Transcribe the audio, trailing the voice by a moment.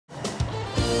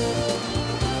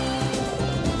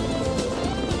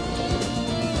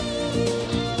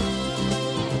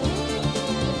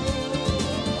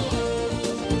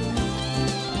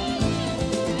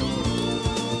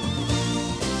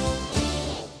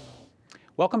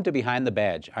Welcome to Behind the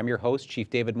Badge. I'm your host, Chief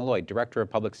David Molloy, Director of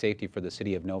Public Safety for the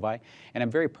City of Novi, and I'm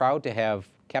very proud to have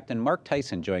Captain Mark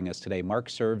Theisen joining us today. Mark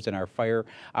serves in our Fire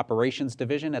Operations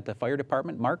Division at the Fire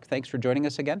Department. Mark, thanks for joining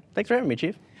us again. Thanks for having me,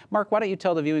 Chief. Mark, why don't you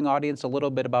tell the viewing audience a little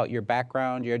bit about your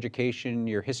background, your education,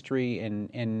 your history,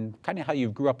 and kind of how you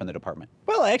grew up in the department?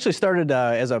 Well, I actually started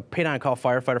as a paid-on-call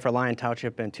firefighter for Lyon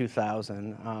Township in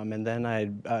 2000, and then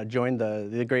I joined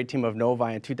the great team of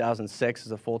Novi in 2006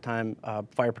 as a full-time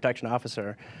fire protection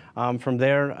officer. From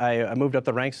there, I moved up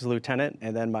the ranks as a lieutenant,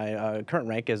 and then my current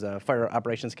rank is a fire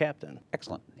operations captain.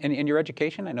 Excellent. And in your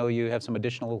education, I know you have some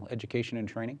additional education and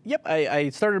training? Yep, I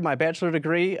started my bachelor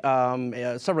degree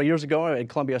several years ago at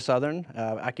Columbia Southern,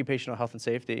 occupational health and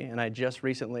safety, and I just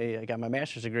recently got my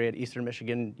master's degree at Eastern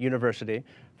Michigan University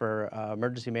for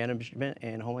emergency management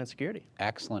and homeland security.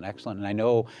 Excellent, excellent. And I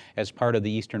know as part of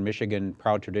the Eastern Michigan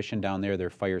proud tradition down there,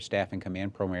 their fire staff and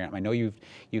command program, I know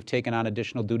you've taken on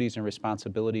additional duties and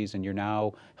responsibilities, and you're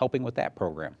now helping with that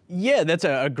program. Yeah, that's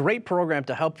a great program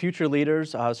to help future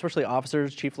leaders, especially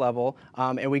officers, chief level,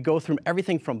 and we go through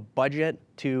everything from budget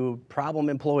to problem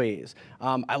employees.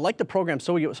 I like the program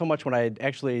so much when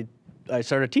I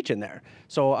started teaching there.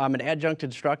 So I'm an adjunct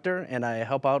instructor, and I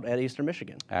help out at Eastern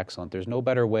Michigan. Excellent. There's no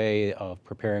better way of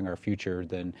preparing our future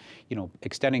than,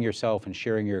 extending yourself and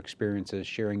sharing your experiences,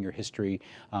 sharing your history,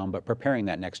 but preparing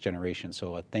that next generation.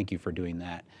 So thank you for doing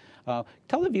that.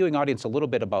 Tell the viewing audience a little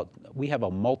bit about, we have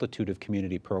a multitude of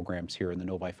community programs here in the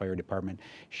Novi Fire Department.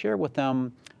 Share with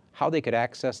them how they could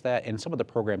access that and some of the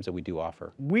programs that we do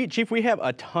offer. Chief, we have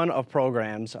a ton of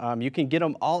programs. You can get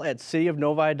them all at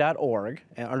cityofnovi.org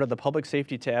and under the Public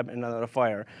Safety tab and under the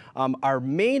Fire. Our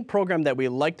main program that we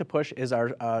like to push is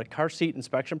our car seat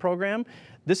inspection program.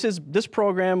 This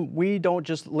program, we don't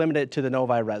just limit it to the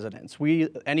Novi residents.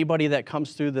 Anybody that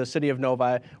comes through the city of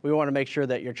Novi, we want to make sure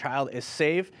that your child is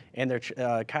safe and their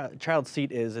child's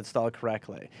seat is installed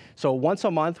correctly. So once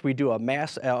a month, we do a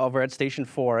mass over at Station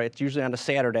 4. It's usually on a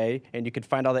Saturday, and you can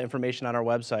find all the information on our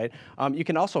website. You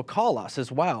can also call us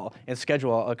as well and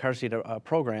schedule a car seat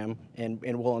program, and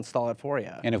we'll install it for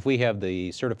you. And if we have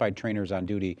the certified trainers on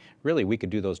duty, really we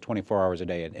could do those 24 hours a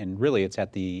day, and really it's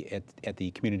at the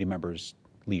community members'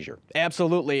 leisure.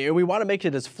 Absolutely, and we want to make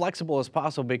it as flexible as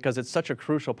possible because it's such a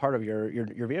crucial part of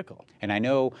your vehicle. And I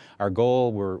know our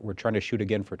goal, we're trying to shoot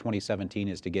again for 2017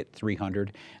 is to get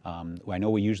 300. I know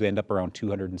we usually end up around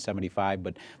 275,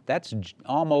 but that's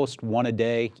almost one a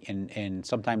day, and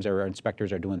sometimes our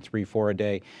inspectors are doing 3, 4 a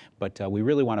day, but we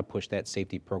really want to push that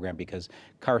safety program because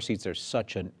car seats are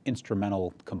such an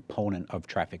instrumental component of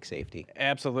traffic safety.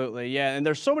 Absolutely, yeah, and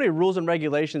there's so many rules and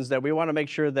regulations that we want to make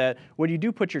sure that when you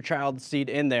do put your child's seat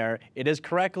in there, it is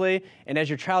correctly, and as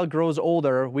your child grows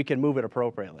older, we can move it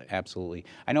appropriately. Absolutely.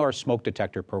 I know our smoke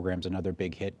detector program is another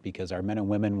big hit because our men and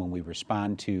women, when we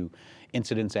respond to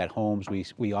incidents at homes,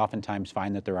 we oftentimes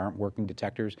find that there aren't working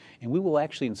detectors, and we will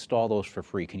actually install those for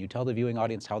free. Can you tell the viewing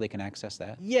audience how they can access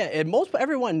that? Yeah, and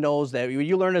everyone knows that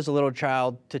you learn as a little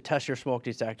child to test your smoke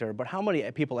detector, but how many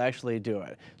people actually do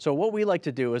it? So what we like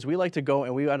to do is we like to go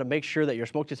and we want to make sure that your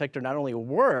smoke detector not only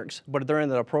works, but they're in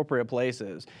the appropriate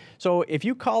places. So if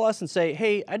you call us and say,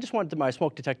 hey, I just wanted my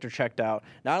smoke detector checked out,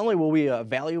 not only will we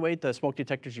evaluate the smoke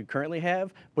detectors you currently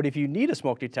have, but if you need a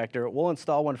smoke detector, we'll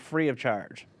install one free of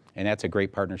charge. And that's a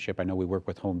great partnership. I know we work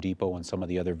with Home Depot and some of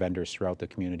the other vendors throughout the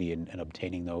community in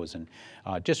obtaining those, and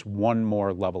just one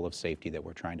more level of safety that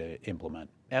we're trying to implement.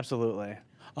 Absolutely.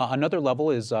 Another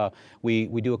level is we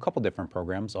do a couple different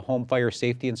programs, a home fire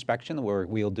safety inspection where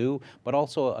we'll do, but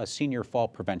also a senior fall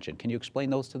prevention. Can you explain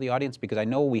those to the audience? Because I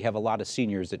know we have a lot of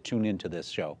seniors that tune into this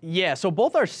show. Yeah, so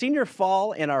both our senior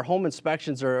fall and our home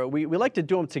inspections we like to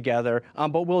do them together,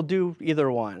 but we'll do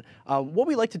either one. What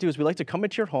we like to do is we like to come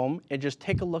into your home and just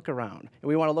take a look around. And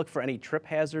we want to look for any trip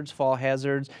hazards, fall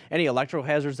hazards, any electrical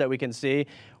hazards that we can see.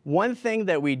 One thing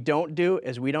that we don't do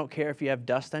is we don't care if you have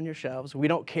dust on your shelves. We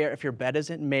don't care if your bed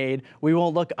isn't made. We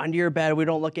won't look under your bed. We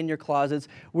don't look in your closets.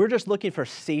 We're just looking for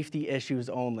safety issues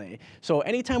only. So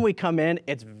anytime we come in,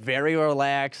 it's very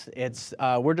relaxed.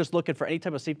 We're just looking for any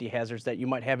type of safety hazards that you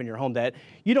might have in your home that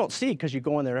you don't see because you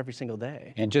go in there every single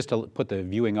day. And just to put the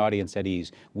viewing audience at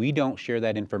ease, we don't share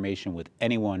that information with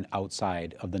anyone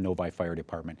outside of the Novi Fire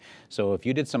Department. So if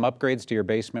you did some upgrades to your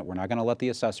basement, we're not going to let the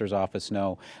assessor's office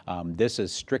know. This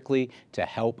is strictly to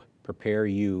help prepare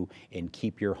you and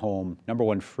keep your home, number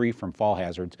one, free from fall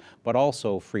hazards, but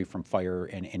also free from fire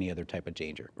and any other type of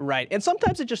danger. Right, and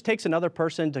sometimes it just takes another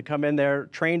person to come in there,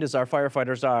 trained as our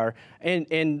firefighters are,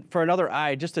 and for another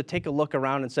eye, just to take a look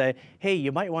around and say, hey,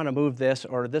 you might want to move this,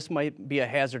 or this might be a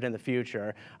hazard in the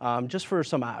future, just for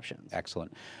some options.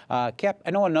 Excellent. Cap,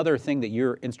 I know another thing that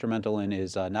you're instrumental in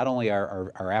is not only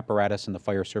our apparatus in the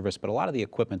fire service, but a lot of the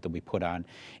equipment that we put on.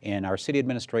 And our city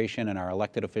administration and our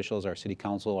elected officials, our city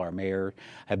council, our mayor,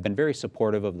 have been very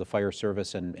supportive of the fire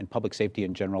service and public safety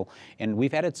in general. And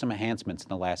we've added some enhancements in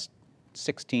the last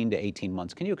 16 to 18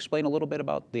 months. Can you explain a little bit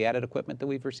about the added equipment that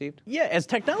we've received? Yeah, as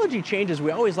technology changes,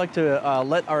 we always like to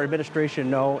let our administration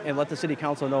know and let the city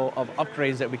council know of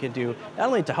upgrades that we can do, not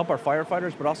only to help our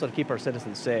firefighters, but also to keep our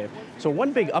citizens safe. So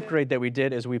one big upgrade that we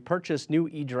did is we purchased new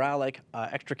hydraulic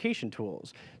extrication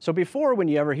tools. So before, when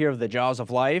you ever hear of the jaws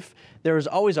of life, there was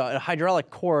always a hydraulic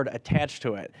cord attached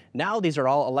to it. Now these are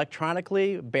all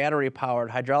electronically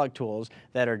battery-powered hydraulic tools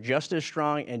that are just as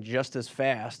strong and just as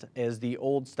fast as the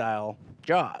old style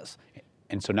jaws.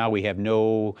 And so now we have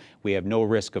no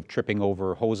risk of tripping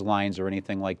over hose lines or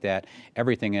anything like that.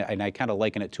 Everything, and I kind of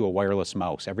liken it to a wireless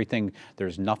mouse. Everything,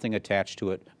 there's nothing attached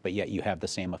to it, but yet you have the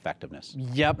same effectiveness.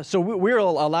 Yep. So we're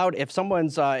allowed, if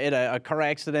someone's in a car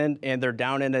accident and they're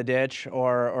down in a ditch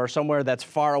or somewhere that's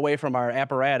far away from our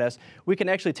apparatus, we can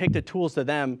actually take the tools to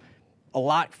them a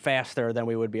lot faster than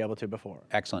we would be able to before.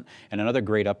 Excellent. And another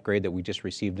great upgrade that we just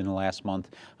received in the last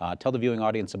month. Tell the viewing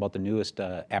audience about the newest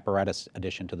apparatus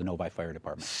addition to the Novi Fire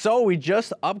Department. So we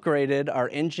just upgraded our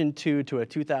Engine 2 to a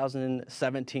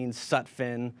 2017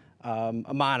 Sutphin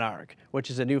Monarch, which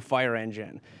is a new fire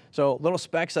engine. So little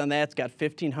specs on that, it's got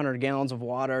 1,500 gallons of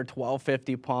water,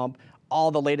 1250 pump, all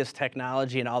the latest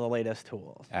technology and all the latest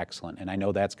tools. Excellent. And I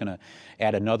know that's going to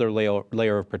add another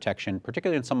layer of protection,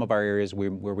 particularly in some of our areas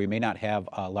where we may not have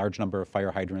a large number of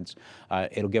fire hydrants.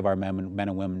 It'll give our men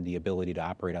and women the ability to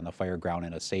operate on the fire ground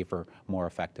in a safer, more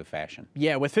effective fashion.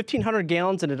 Yeah, with 1,500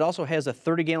 gallons, and it also has a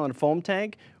 30-gallon foam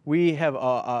tank, we have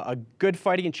a good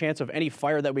fighting chance of any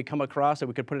fire that we come across, that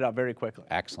we could put it out very quickly.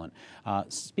 Excellent.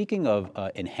 Speaking of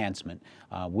enhancement,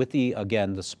 with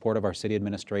again, the support of our city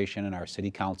administration and our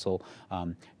city council,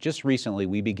 just recently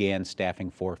we began staffing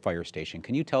for fire station.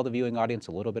 Can you tell the viewing audience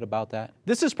a little bit about that?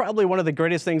 This is probably one of the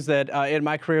greatest things that in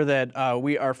my career that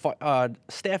we are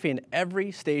staffing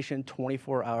every station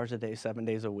 24 hours a day, 7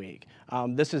 days a week.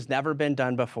 This has never been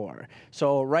done before.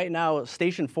 So right now,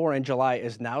 Station 4 in July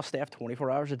is now staffed 24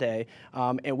 hours a day,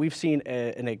 and we've seen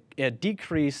a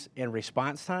decrease in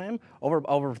response time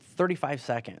over 35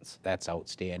 seconds. That's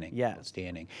outstanding. Yeah.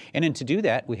 Outstanding. And then to do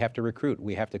that, we have to recruit.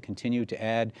 We have to continue to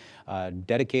add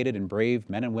dedicated and brave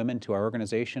men and women to our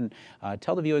organization.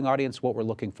 Tell the viewing audience what we're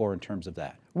looking for in terms of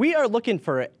that. We are looking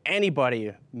for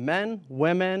anybody, men,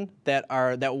 women, that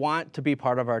want to be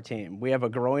part of our team. We have a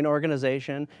growing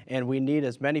organization, and we need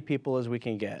as many people as we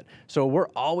can get. So we're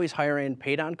always hiring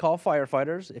paid-on-call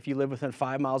firefighters if you live within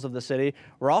 5 miles of the city.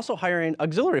 We're also hiring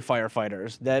auxiliary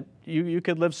firefighters that you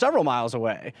could live several miles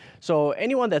away. So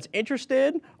anyone that's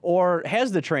interested or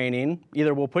has the training,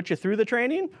 either we'll put you through the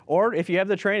training, or if you have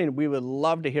the training, we would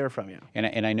love to hear from you.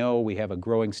 And I know we have a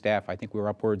growing staff. I think we're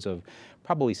upwards of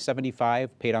probably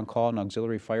 75 paid-on-call and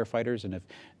auxiliary firefighters, and if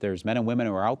there's men and women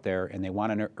who are out there and they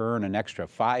want to earn an extra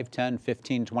 $5,000, $10,000,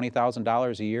 $15,000,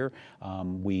 $20,000 a year,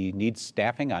 we need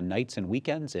staffing on nights and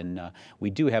weekends, and we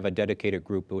do have a dedicated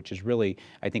group, which is really,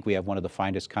 I think we have one of the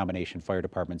finest combination fire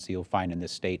departments you'll find in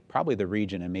this state, probably the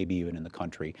region, and maybe even in the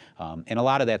country. And a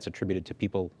lot of that's attributed to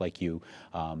people like you.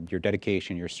 Your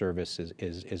dedication, your service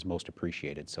is most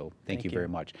appreciated, so thank you very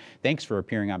much. Thanks for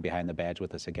appearing on Behind the Badge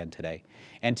with us again today.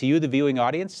 And to you, the viewing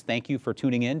audience, thank you for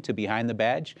tuning in to Behind the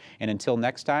Badge. And until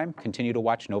next time, continue to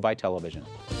watch Novi Television.